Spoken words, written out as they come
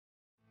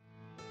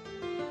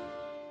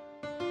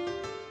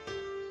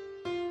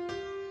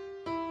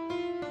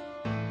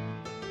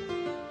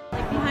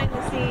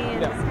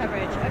behind the scenes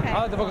coverage. Okay.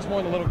 I like to focus more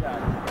on the little guy.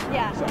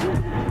 Yeah. So.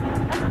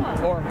 That's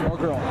cool. Or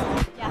girl.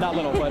 Yeah. Not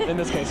little, but in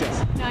this case,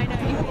 yes. No, I know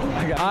what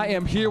you mean. I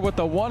am here with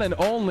the one and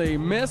only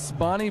Miss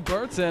Bonnie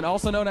Burton,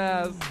 also known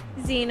as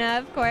Xena,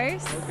 of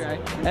course. Okay.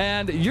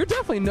 And you're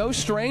definitely no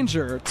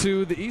stranger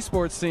to the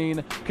esports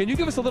scene. Can you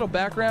give us a little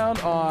background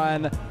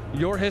on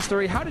your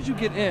history? How did you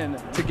get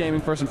into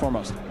gaming first and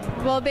foremost?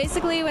 Well,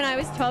 basically when I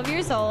was 12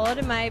 years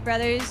old, my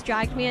brothers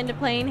dragged me into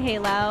playing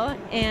Halo,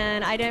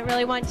 and I didn't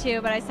really want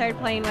to, but I started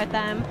playing with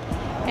them.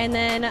 And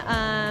then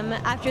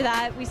after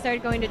that, we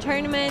started going to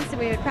tournaments, and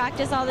we would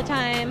practice all the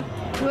time.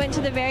 We went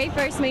to the very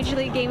first Major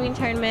League Gaming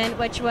tournament,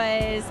 which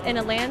was in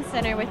a LAN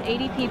center with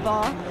 80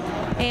 people.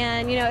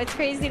 And, you know, it's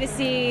crazy to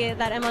see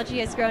that MLG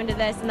has grown to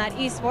this and that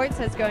esports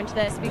has grown to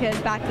this, because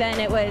back then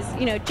it was,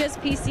 you know,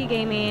 just PC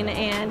gaming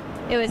and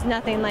it was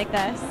nothing like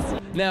this.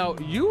 Now,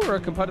 you were a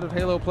competitive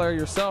Halo player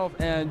yourself,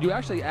 and you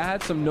actually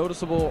had some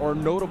noticeable or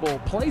notable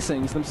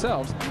placings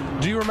themselves.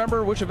 Do you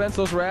remember which events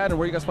those were at and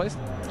where you guys placed?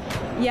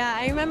 Yeah,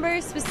 I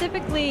remember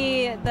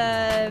specifically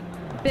the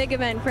big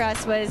event for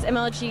us was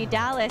MLG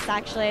Dallas,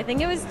 actually. I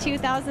think it was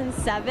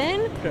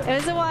 2007. Okay. It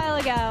was a while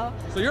ago.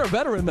 So you're a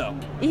veteran, though.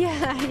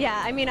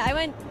 Yeah. I mean,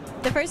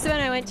 the first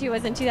event I went to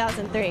was in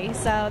 2003,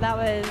 so that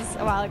was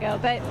a while ago.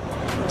 But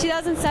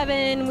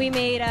 2007, we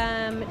made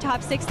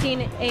top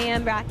 16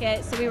 AM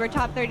bracket, so we were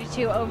top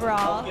 32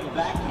 overall.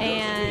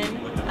 And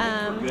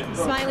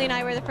Smiley and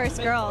I were the first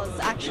girls,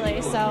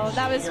 actually, so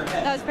that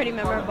was pretty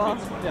memorable.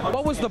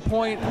 What was the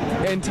point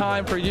in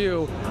time for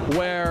you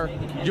where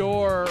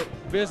your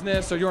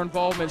business or your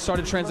involvement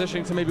started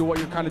transitioning to maybe what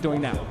you're kind of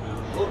doing now?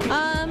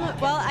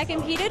 Well, I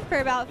competed for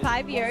about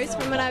 5 years,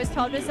 from when I was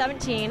 12 to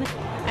 17,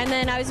 and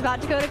then I was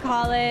about to go to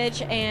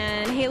college,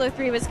 and Halo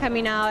 3 was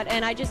coming out,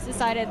 and I just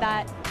decided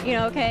that, you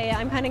know, okay,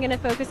 I'm kind of going to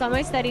focus on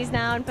my studies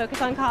now and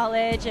focus on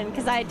college, and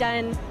because I had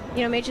done,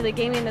 you know, Major League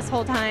Gaming this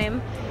whole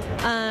time.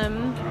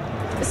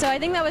 So I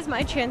think that was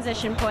my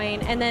transition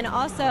point. And then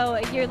also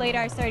a year later,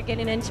 I started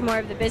getting into more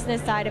of the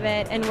business side of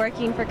it and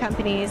working for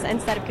companies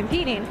instead of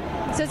competing.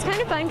 So it's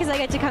kind of fun because I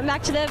get to come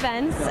back to the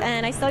events,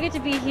 and I still get to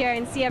be here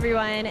and see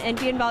everyone and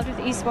be involved with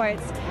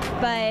esports,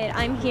 but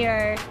I'm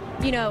here,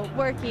 you know,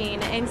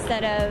 working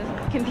instead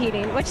of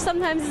competing, which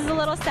sometimes is a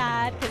little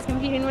sad because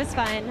competing was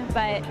fun,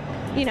 but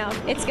you know,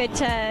 it's good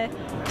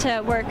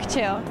to work too,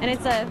 and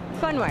it's a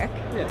fun work.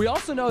 Yeah. We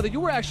also know that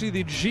you were actually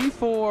the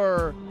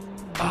G4,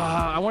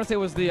 I want to say it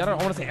was the, I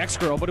want to say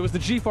X-Girl, but it was the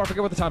G4, I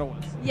forget what the title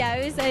was. Yeah,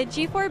 it was a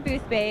G4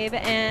 Booth Babe,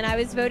 and I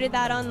was voted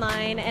that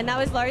online, and that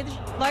was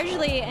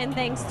largely in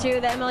thanks to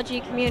the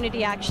MLG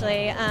community,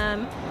 actually.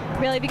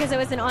 Really, because it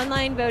was an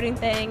online voting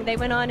thing. They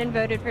went on and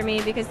voted for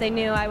me because they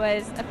knew I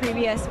was a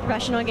previous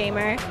professional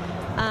gamer.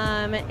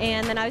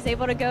 And then I was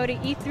able to go to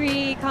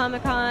E3,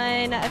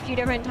 Comic-Con a few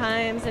different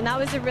times, and that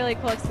was a really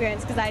cool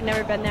experience because I'd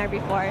never been there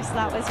before, so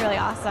that was really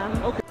awesome.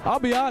 Okay. I'll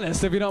be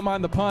honest, if you don't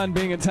mind the pun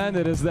being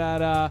intended, is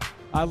that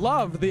I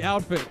love the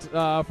outfit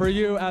for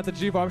you at the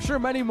G4. I'm sure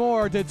many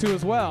more did too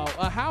as well.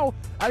 How,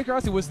 out of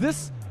curiosity, was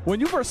this, when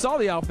you first saw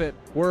the outfit,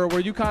 were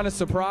you kind of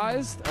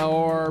surprised,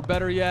 or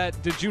better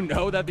yet, did you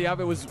know that the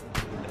outfit was,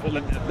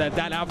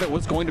 that outfit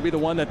was going to be the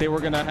one that they were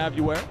going to have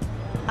you wear?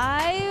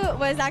 I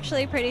was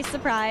actually pretty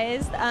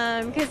surprised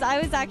because I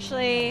was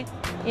actually,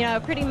 you know,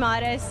 pretty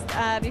modest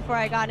before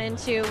I got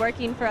into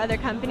working for other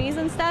companies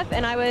and stuff,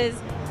 and I was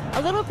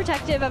a little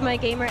protective of my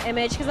gamer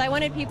image because I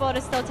wanted people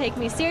to still take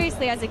me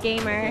seriously as a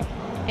gamer,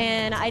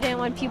 and I didn't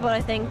want people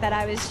to think that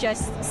I was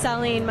just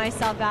selling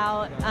myself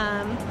out.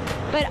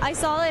 But I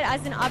saw it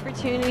as an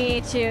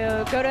opportunity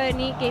to go to a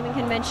neat gaming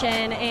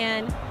convention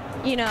and,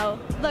 you know,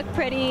 look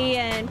pretty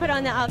and put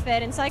on the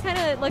outfit, and so I kind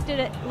of looked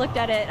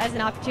at it as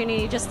an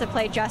opportunity just to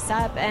play dress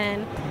up.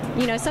 And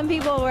you know, some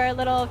people were a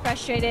little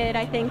frustrated,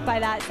 I think, by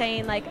that,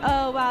 saying like,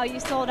 oh wow, you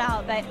sold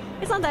out. But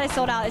it's not that I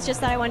sold out, it's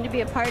just that I wanted to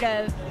be a part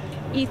of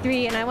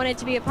E3, and I wanted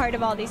to be a part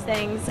of all these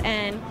things,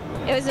 and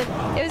it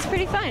was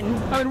pretty fun.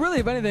 I mean, really,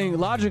 if anything,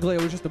 logically,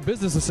 it was just a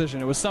business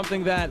decision. It was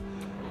something that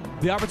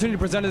the opportunity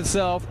presented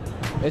itself.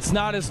 It's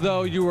not as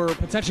though you were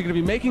potentially going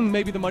to be making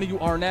maybe the money you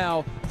are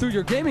now through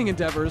your gaming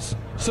endeavors,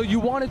 so you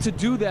wanted to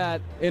do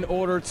that in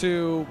order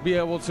to be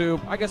able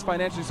to, I guess,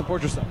 financially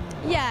support yourself.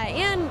 Yeah,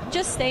 and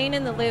just staying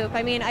in the loop.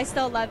 I mean, I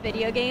still love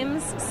video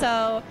games,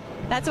 so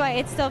that's why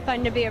it's still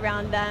fun to be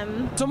around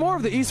them. So more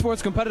of the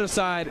esports competitive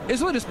side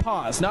is really just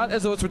paused, not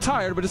as though it's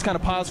retired, but just kind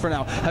of paused for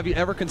now. Have you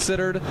ever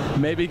considered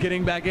maybe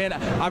getting back in?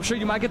 I'm sure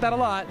you might get that a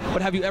lot,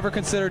 but have you ever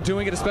considered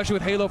doing it, especially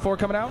with Halo 4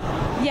 coming out?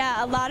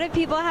 Yeah, a lot of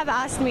people have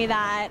asked me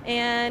that,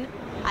 and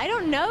I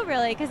don't know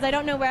really, because I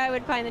don't know where I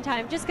would find the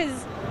time, just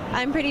because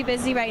I'm pretty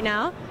busy right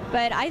now.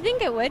 But I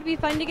think it would be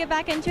fun to get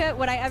back into it.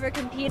 Would I ever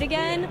compete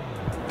again?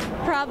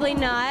 Probably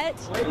not,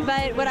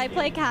 but would I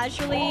play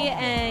casually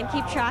and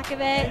keep track of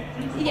it?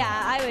 Yeah,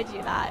 I would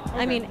do that.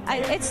 I mean,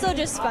 it's still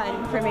just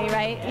fun for me,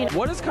 right? You know?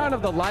 What is kind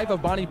of the life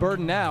of Bonnie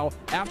Burton now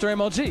after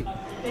MLG?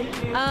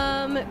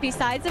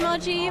 Besides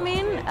MLG, you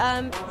mean?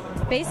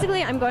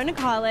 Basically, I'm going to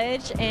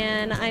college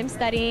and I'm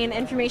studying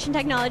information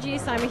technology,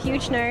 so I'm a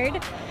huge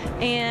nerd.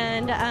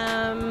 And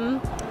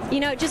you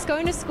know, just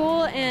going to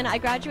school, and I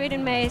graduate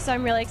in May, so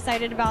I'm really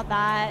excited about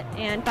that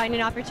and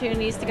finding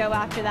opportunities to go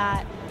after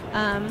that.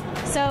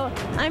 So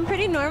I'm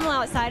pretty normal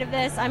outside of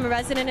this. I'm a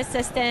resident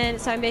assistant,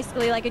 so I'm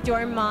basically like a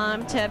dorm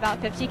mom to about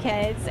 50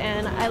 kids,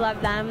 and I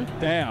love them.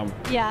 Damn.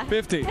 Yeah.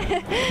 50.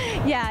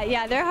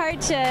 Yeah, they're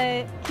hard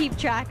to keep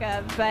track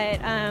of,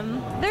 but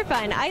they're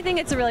fun. I think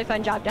it's a really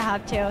fun job to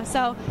have too.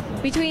 So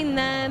between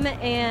them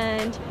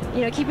and,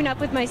 you know, keeping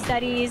up with my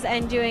studies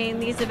and doing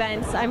these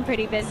events, I'm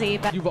pretty busy.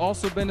 But You've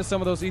also been to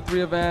some of those E3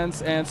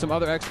 events and some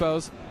other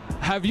expos.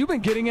 Have you been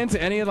getting into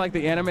any of like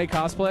the anime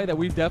cosplay that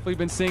we've definitely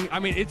been seeing? I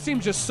mean, it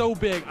seems just so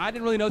big. I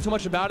didn't really know too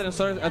much about it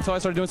until I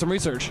started doing some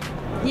research.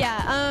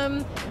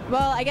 Yeah,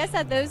 well, I guess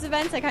at those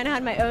events I kind of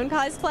had my own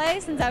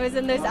cosplay since I was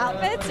in those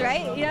outfits,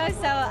 right? You know,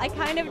 so I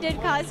kind of did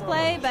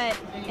cosplay, but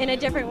in a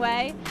different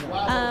way.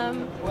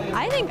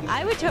 I think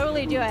I would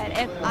totally do it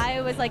if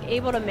I was like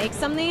able to make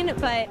something,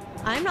 but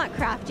I'm not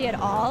crafty at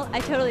all.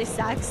 I totally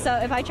suck. So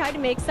if I tried to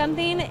make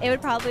something, it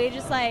would probably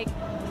just like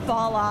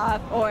fall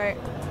off, or,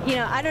 you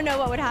know, I don't know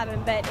what would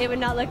happen, but it would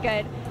not look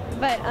good.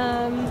 But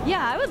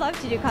yeah, I would love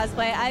to do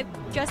cosplay. I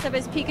dressed up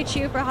as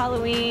Pikachu for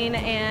Halloween,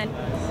 and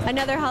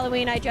another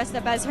Halloween I dressed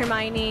up as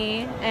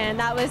Hermione, and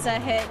that was a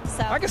hit.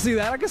 So I can see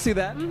that. I can see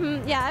that.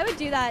 yeah, I would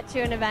do that to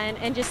an event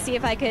and just see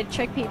if I could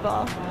trick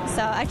people.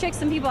 So I tricked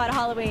some people at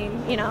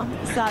Halloween, you know,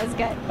 so that was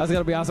good. That's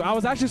gonna be awesome. I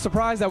was actually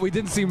surprised that we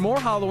didn't see more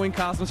Halloween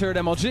costumes here at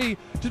MLG,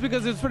 just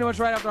because it's pretty much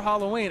right after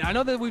Halloween. I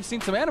know that we've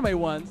seen some anime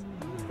ones.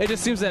 It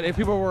just seems that if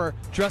people were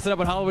dressing up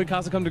in Halloween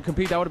costumes come to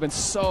compete, that would have been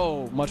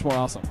so much more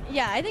awesome.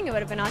 Yeah, I think it would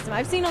have been awesome.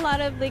 I've seen a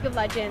lot of League of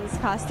Legends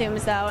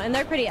costumes though, and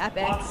they're pretty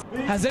epic.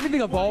 Has anything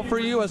evolved for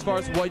you as far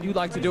as what you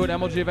like to do at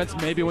MLG events,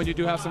 maybe when you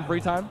do have some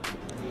free time?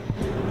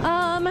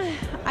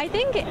 I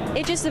think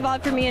it just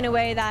evolved for me in a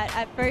way that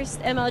at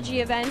first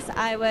MLG events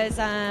I was,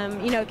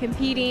 you know,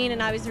 competing,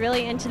 and I was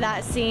really into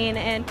that scene,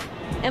 and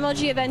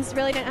MLG events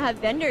really didn't have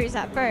vendors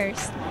at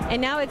first.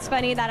 And now it's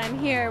funny that I'm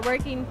here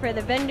working for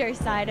the vendor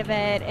side of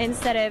it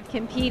instead of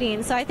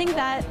competing. So I think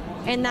that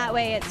in that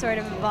way it sort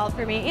of evolved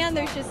for me. And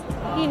there's just,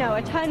 you know,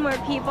 a ton more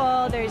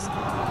people. There's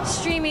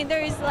streaming,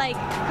 there's like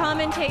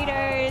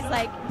commentators,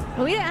 like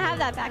we didn't have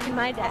that back in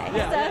my day.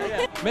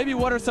 Yeah. Maybe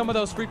what are some of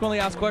those frequently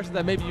asked questions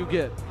that maybe you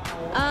get?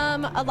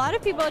 A lot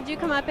of people do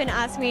come up and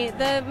ask me.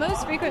 The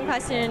most frequent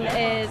question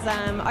is,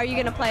 are you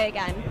going to play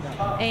again?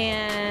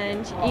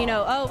 And, you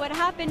know, oh, what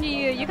happened to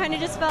you? You kind of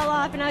just fell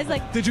off. And I was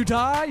like, did you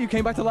die? You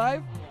came back to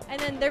life? And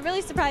then they're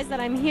really surprised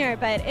that I'm here,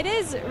 but it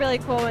is really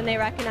cool when they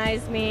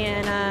recognize me,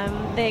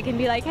 and they can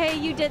be like, hey,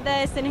 you did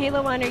this in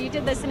Halo 1 or you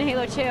did this in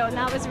Halo 2, and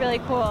that was really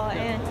cool.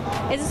 And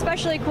it's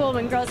especially cool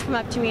when girls come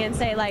up to me and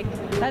say, like,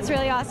 that's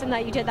really awesome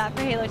that you did that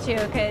for Halo 2,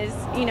 because,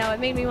 you know,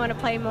 it made me want to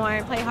play more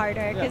and play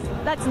harder, because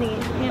that's neat.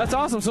 Yeah. That's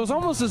awesome. So it's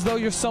almost as though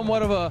you're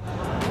somewhat of a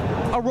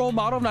role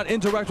model, not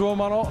indirect role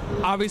model,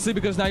 obviously,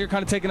 because now you're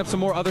kind of taking up some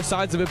more other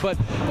sides of it, but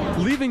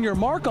leaving your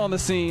mark on the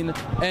scene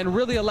and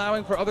really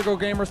allowing for other Go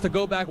gamers to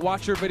go back,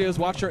 watch your videos,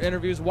 watch your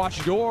interviews,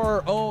 watch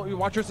your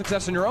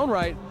success in your own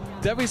right.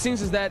 Definitely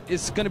seems as that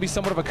is going to be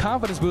somewhat of a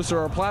confidence booster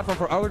or a platform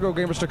for other Go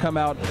gamers to come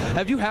out.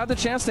 Have you had the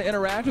chance to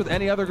interact with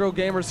any other Go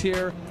gamers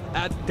here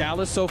at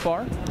Dallas so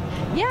far?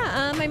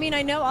 Yeah, I mean,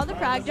 I know all the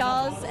Frag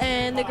Dolls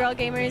and the girl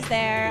gamers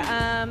there.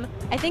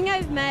 I think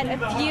I've met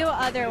a few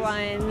other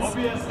ones,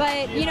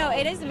 but, you know,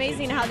 it is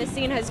amazing how the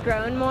scene has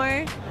grown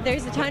more.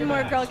 There's a ton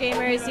more girl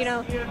gamers. You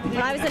know,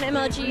 when I was in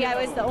MLG, I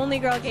was the only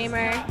girl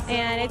gamer,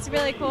 and it's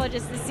really cool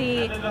just to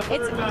see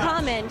it's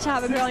common to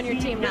have a girl on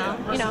your team now,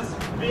 you know,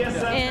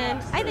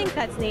 and I think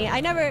that's neat. I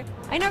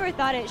never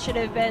thought it should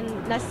have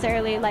been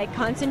necessarily like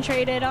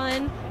concentrated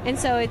on, and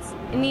so it's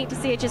neat to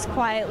see it just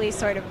quietly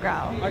sort of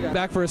grow.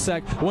 Back for a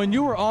sec. When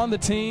you were on the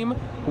team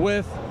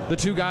with the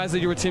two guys that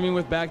you were teaming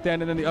with back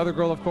then, and then the other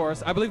girl, of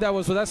course, I believe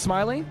was that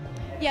Smiley?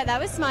 Yeah, that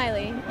was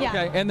Smiley. Yeah.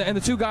 Okay, and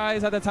the two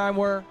guys at that time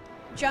were?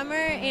 Drummer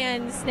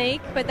and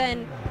Snake, but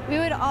then we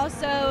would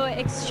also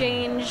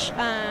exchange.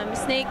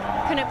 Snake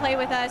couldn't play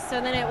with us,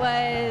 so then it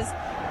was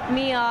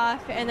me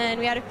off, and then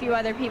we had a few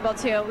other people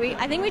too.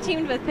 I think we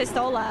teamed with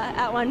Pistola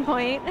at one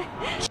point.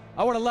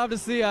 I would have loved to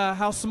see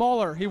how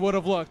smaller he would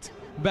have looked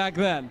back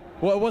then.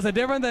 Was it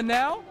different than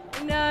now?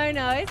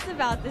 No, it's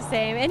about the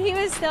same, and he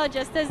was still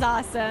just as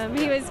awesome.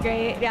 He was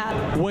great,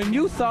 yeah. When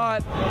you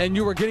thought and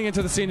you were getting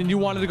into the scene and you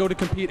wanted to go to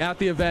compete at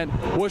the event,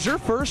 was your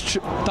first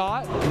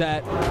thought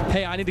that,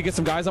 hey, I need to get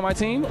some guys on my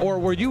team, or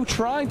were you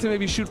trying to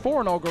maybe shoot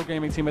for an all-girl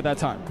gaming team at that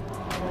time?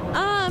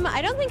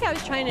 I don't think I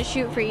was trying to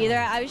shoot for either.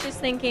 I was just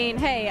thinking,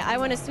 hey, I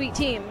want a sweet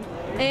team.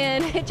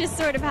 And it just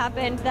sort of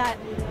happened that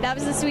that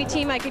was the sweet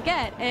team I could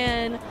get.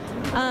 And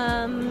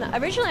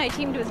originally I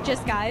teamed with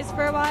just guys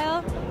for a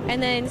while,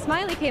 and then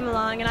Smiley came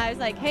along and I was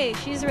like, hey,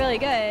 she's really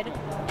good.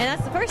 And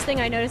that's the first thing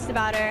I noticed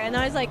about her. And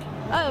I was like,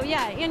 oh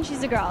yeah, and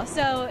she's a girl.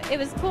 So it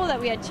was cool that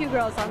we had two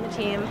girls on the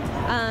team.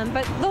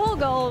 But the whole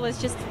goal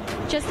was just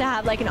just to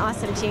have like an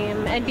awesome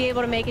team and be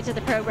able to make it to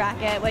the pro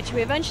bracket, which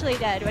we eventually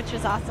did, which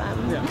was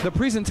awesome. Yeah. The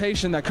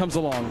presentation that comes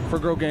along for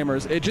girl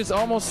gamers, it just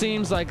almost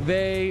seems like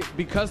they,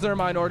 because they're a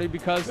minority,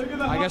 because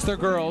I guess they're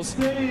girls,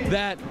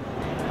 that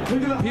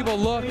people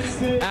look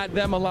at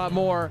them a lot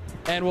more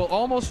and will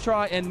almost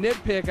try and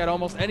nitpick at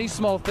almost any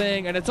small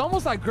thing, and it's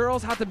almost like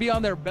girls have to be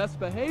on their best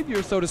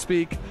behavior, so to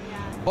speak,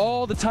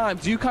 all the time.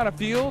 Do you kind of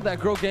feel that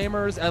girl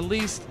gamers, at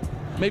least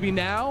maybe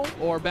now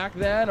or back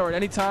then or at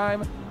any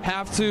time,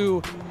 have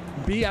to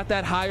be at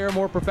that higher,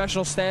 more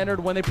professional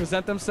standard when they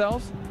present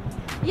themselves?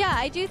 Yeah,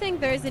 I do think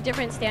there is a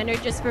different standard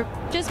just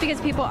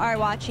because people are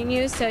watching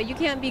you, so you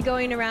can't be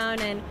going around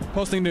and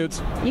posting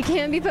nudes. You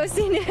can't be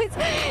posting nudes.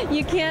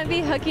 You can't be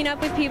hooking up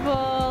with people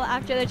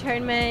after the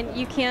tournament.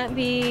 You can't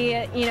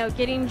be, you know,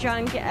 getting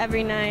drunk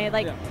every night.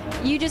 Like,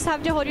 you just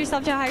have to hold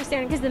yourself to a higher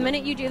standard, because the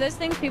minute you do those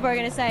things, people are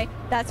going to say,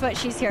 that's what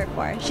she's here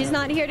for. She's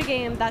not here to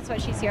game, that's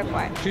what she's here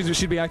for.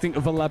 She'd be acting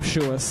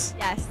voluptuous.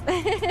 Yes.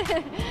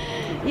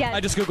 Yes. I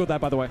just Googled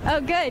that, by the way. Oh,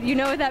 good. You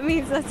know what that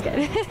means. That's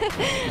good.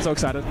 I'm so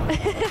excited.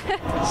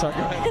 Sorry, go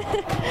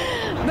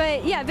ahead.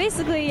 But yeah,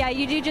 basically, yeah,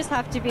 you do just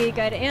have to be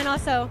good. And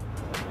also,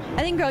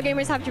 I think girl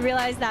gamers have to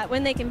realize that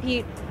when they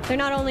compete, they're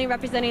not only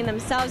representing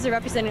themselves, they're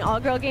representing all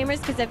girl gamers,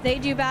 because if they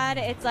do bad,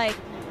 it's like,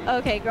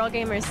 okay, girl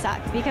gamers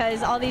suck,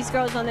 because all these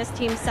girls on this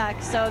team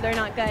suck, so they're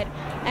not good.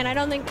 And I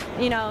don't think,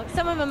 you know,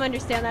 some of them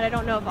understand that. I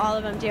don't know if all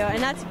of them do.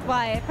 And that's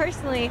why,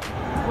 personally,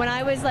 when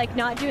I was like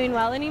not doing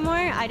well anymore,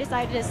 I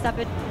decided to stop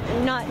it,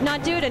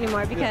 not do it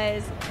anymore,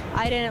 because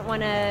I didn't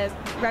want to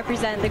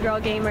represent the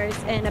girl gamers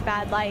in a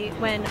bad light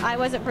when I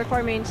wasn't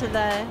performing to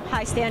the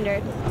high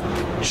standard.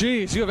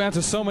 Jeez, you have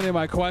answered so many of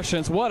my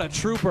questions. What a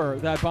trooper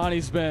that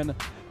Bonnie's been.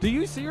 Do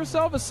you see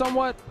yourself as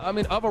somewhat, I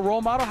mean, of a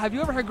role model? Have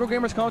you ever had girl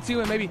gamers come up to you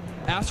and maybe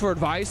ask for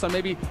advice on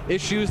maybe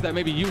issues that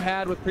maybe you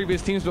had with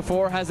previous teams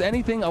before? Has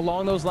anything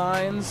along those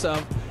lines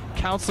of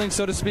counseling,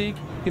 so to speak,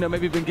 you know,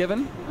 maybe been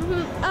given?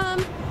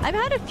 I've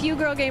had a few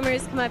girl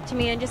gamers come up to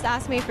me and just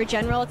ask me for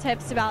general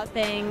tips about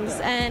things,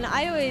 and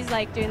I always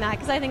like doing that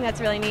because I think that's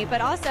really neat.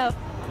 But also,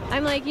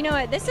 I'm like, you know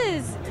what, this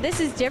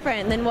is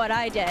different than what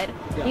I did,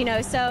 you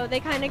know, so they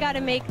kind of got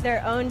to make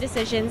their own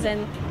decisions,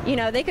 and, you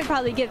know, they could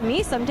probably give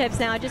me some tips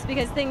now just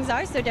because things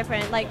are so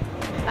different. Like,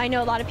 I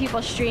know a lot of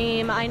people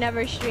stream, I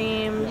never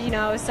streamed, you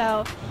know,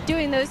 so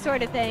doing those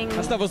sort of things.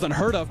 That stuff was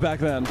unheard of back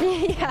then.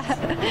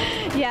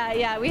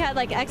 Yeah, we had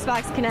like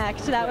Xbox Connect,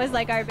 that was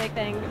like our big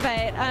thing,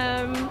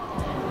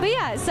 but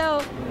yeah,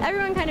 so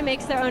everyone kind of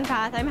makes their own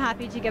path. I'm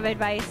happy to give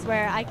advice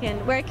where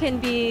it can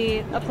be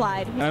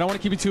applied. I don't want to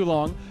keep you too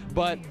long,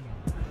 but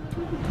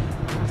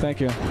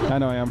thank you. I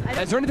know I am.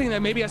 Is there anything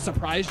that maybe has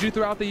surprised you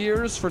throughout the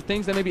years for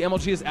things that maybe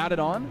MLG has added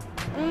on?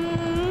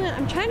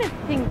 I'm trying to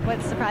think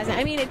what's surprising.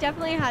 I mean, it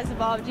definitely has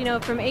evolved, you know,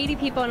 from 80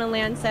 people in a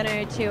LAN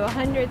center to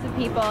hundreds of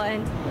people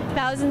and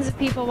thousands of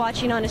people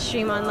watching on a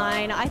stream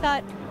online. I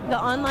thought the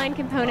online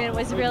component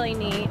was really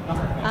neat,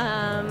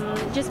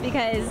 just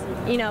because,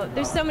 you know,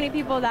 there's so many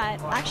people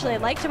that actually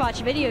like to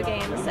watch video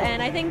games,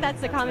 and I think that's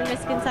the common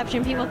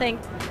misconception. People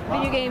think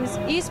video games,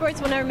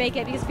 esports will never make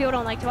it because people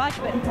don't like to watch,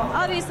 but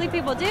obviously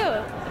people do.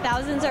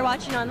 Thousands are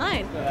watching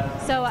online.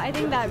 So I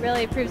think that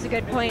really proves a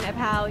good point of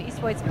how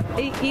esports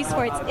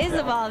is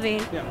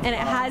evolving, and it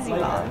has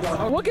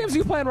evolved. What games are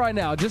you playing right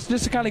now? Just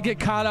to kind of get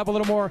caught up a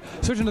little more,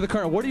 switching to the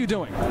current, what are you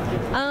doing?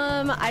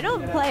 I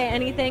don't play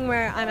anything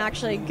where I'm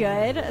actually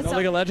good. No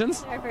League of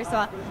Legends? First of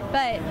all,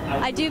 but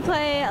I do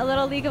play a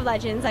little League of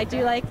Legends. I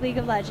do like League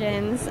of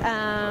Legends.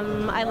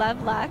 I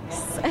love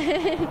Lux.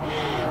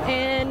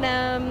 And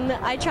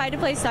I tried to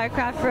play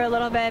StarCraft for a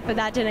little bit, but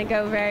that didn't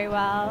go very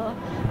well.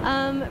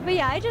 But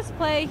yeah, I just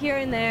play here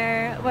and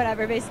there,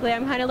 whatever, basically.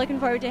 I'm kind of looking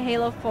forward to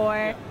Halo 4.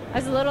 I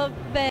was a little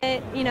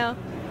bit, you know,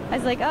 I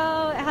was like,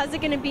 oh, how's it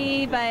going to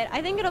be? But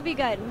I think it'll be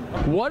good.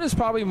 What is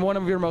probably one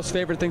of your most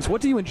favorite things?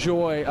 What do you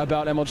enjoy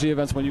about MLG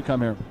events when you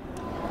come here?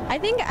 I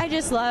think I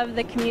just love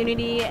the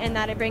community and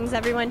that it brings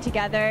everyone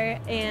together.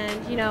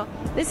 And, you know,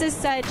 this is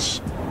such,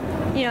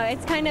 you know,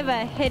 it's kind of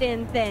a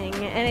hidden thing.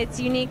 And it's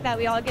unique that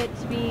we all get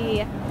to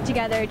be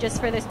together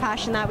just for this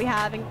passion that we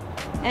have.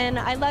 And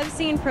I love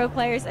seeing pro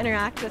players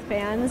interact with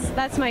fans.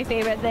 That's my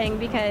favorite thing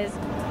because,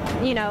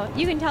 you know,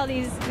 you can tell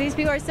these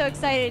people are so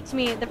excited to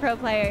meet the pro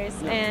players,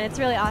 and it's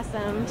really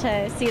awesome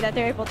to see that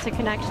they're able to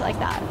connect like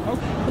that.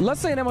 Okay.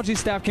 Let's say an MLG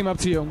staff came up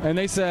to you and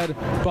they said,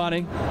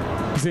 Bonnie,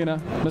 Xena,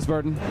 Miss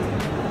Burton,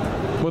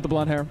 with the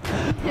blonde hair,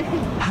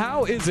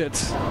 how is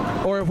it,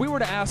 or if we were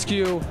to ask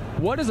you,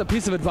 what is a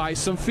piece of advice,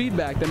 some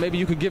feedback that maybe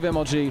you could give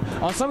MLG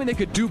on something they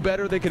could do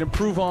better, they could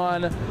improve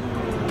on,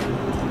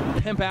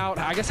 pimp out,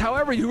 I guess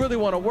however you really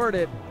want to word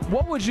it,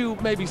 what would you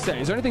maybe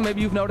say? Is there anything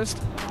maybe you've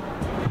noticed?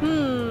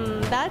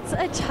 That's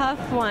a tough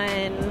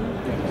one.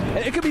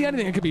 It could be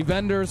anything. It could be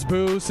vendors,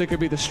 booths, it could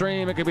be the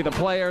stream, it could be the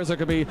players, it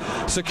could be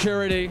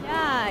security.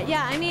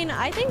 Yeah, I mean,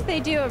 I think they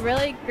do a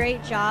really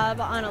great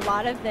job on a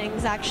lot of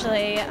things,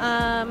 actually.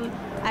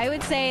 I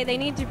would say they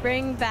need to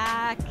bring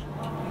back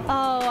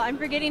Oh, I'm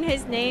forgetting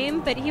his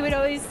name, but he would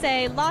always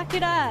say, "Lock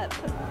it up,"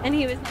 and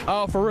he was like,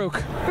 Oh, Farouk.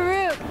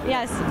 Farouk.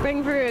 Yes,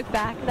 bring Farouk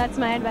back. That's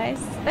my advice.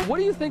 What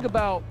do you think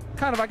about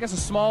kind of, I guess, a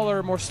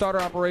smaller, more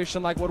starter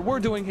operation like what we're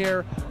doing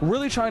here,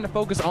 really trying to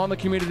focus on the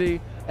community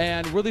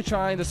and really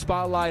trying to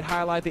spotlight,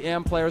 highlight the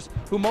AM players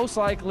who most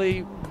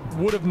likely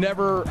would have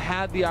never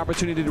had the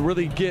opportunity to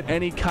really get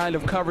any kind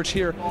of coverage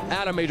here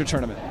at a major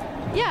tournament?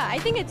 Yeah, I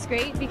think it's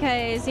great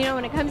because, you know,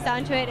 when it comes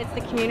down to it, it's the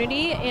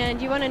community,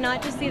 and you want to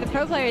not just see the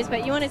pro players,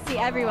 but you want to see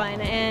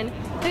everyone. And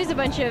there's a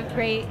bunch of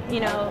great, you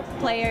know,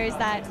 players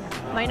that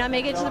might not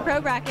make it to the pro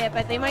bracket,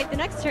 but they might the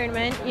next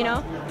tournament, you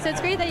know. So it's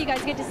great that you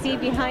guys get to see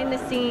behind the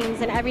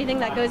scenes and everything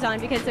that goes on,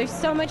 because there's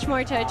so much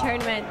more to a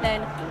tournament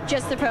than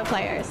just the pro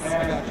players.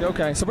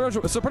 Okay, so pretty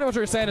much what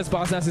you're saying is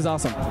BOSSNASTi is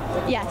awesome.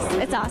 Yes,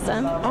 it's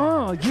awesome.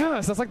 Oh,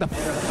 yes, that's like the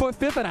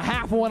fifth and a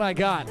half one I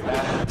got.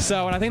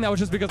 So, and I think that was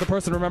just because the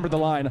person remembered the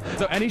line.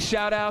 So any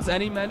shout outs,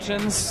 any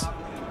mentions?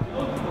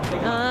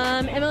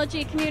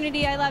 MLG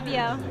community, I love you.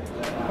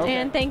 Okay.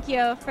 And thank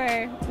you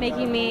for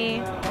making me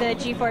the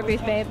G4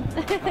 booth babe.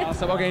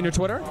 Awesome. Okay, and your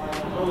Twitter?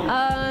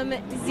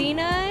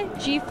 Xena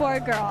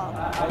G4 girl.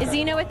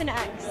 Xena with an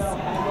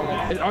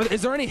X.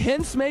 Is there any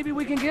hints maybe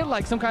we can get,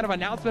 like some kind of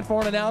announcement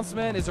for an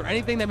announcement? Is there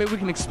anything that maybe we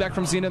can expect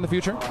from Xena in the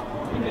future?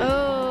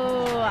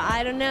 Oh,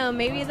 I don't know.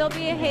 Maybe there'll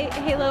be a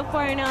Halo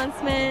 4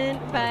 announcement,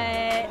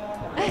 but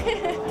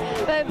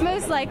but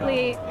most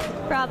likely,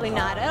 probably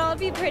not. It'll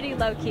be pretty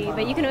low-key,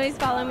 but you can always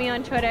follow me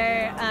on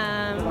Twitter.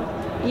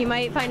 You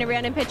might find a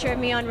random picture of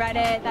me on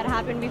Reddit. That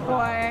happened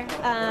before.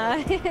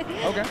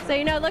 Okay. So,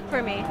 you know, look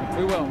for me.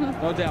 We will,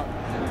 no doubt.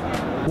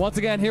 Once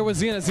again, here with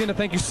Xena. Xena,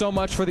 thank you so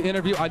much for the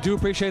interview. I do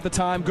appreciate the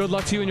time. Good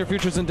luck to you in your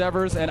future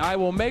endeavors, and I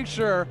will make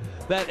sure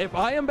that if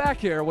I am back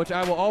here, which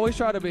I will always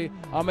try to be,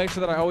 I'll make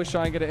sure that I always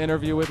try and get an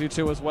interview with you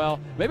too as well.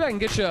 Maybe I can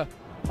get you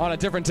on a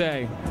different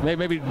day,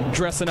 maybe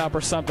dressing up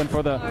or something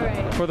for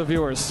the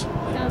viewers,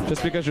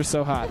 just because you're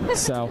so hot.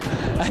 So,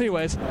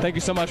 anyways, thank you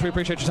so much. We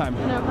appreciate your time.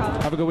 No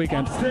problem. Have a good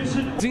weekend.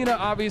 Xena,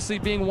 obviously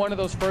being one of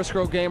those first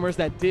girl gamers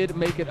that did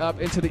make it up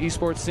into the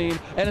esports scene,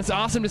 and it's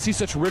awesome to see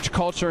such rich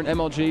culture in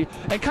MLG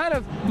and kind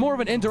of more of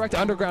an indirect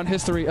underground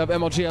history of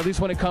MLG, at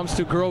least when it comes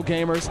to girl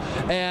gamers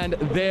and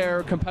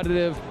their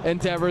competitive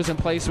endeavors and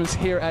placements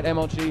here at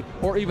MLG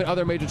or even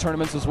other major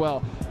tournaments as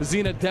well.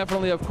 Xena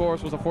definitely, of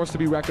course, was a force to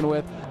be reckoned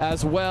with,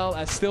 as well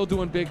as still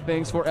doing big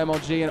things for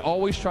MLG and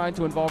always trying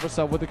to involve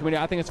herself with the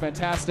community. I think it's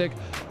fantastic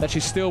that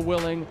she's still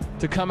willing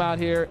to come out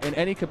here in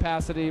any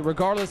capacity,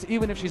 regardless,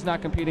 even if she's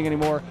not competing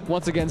anymore.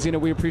 Once again, Xena,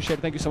 we appreciate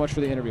it. Thank you so much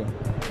for the interview.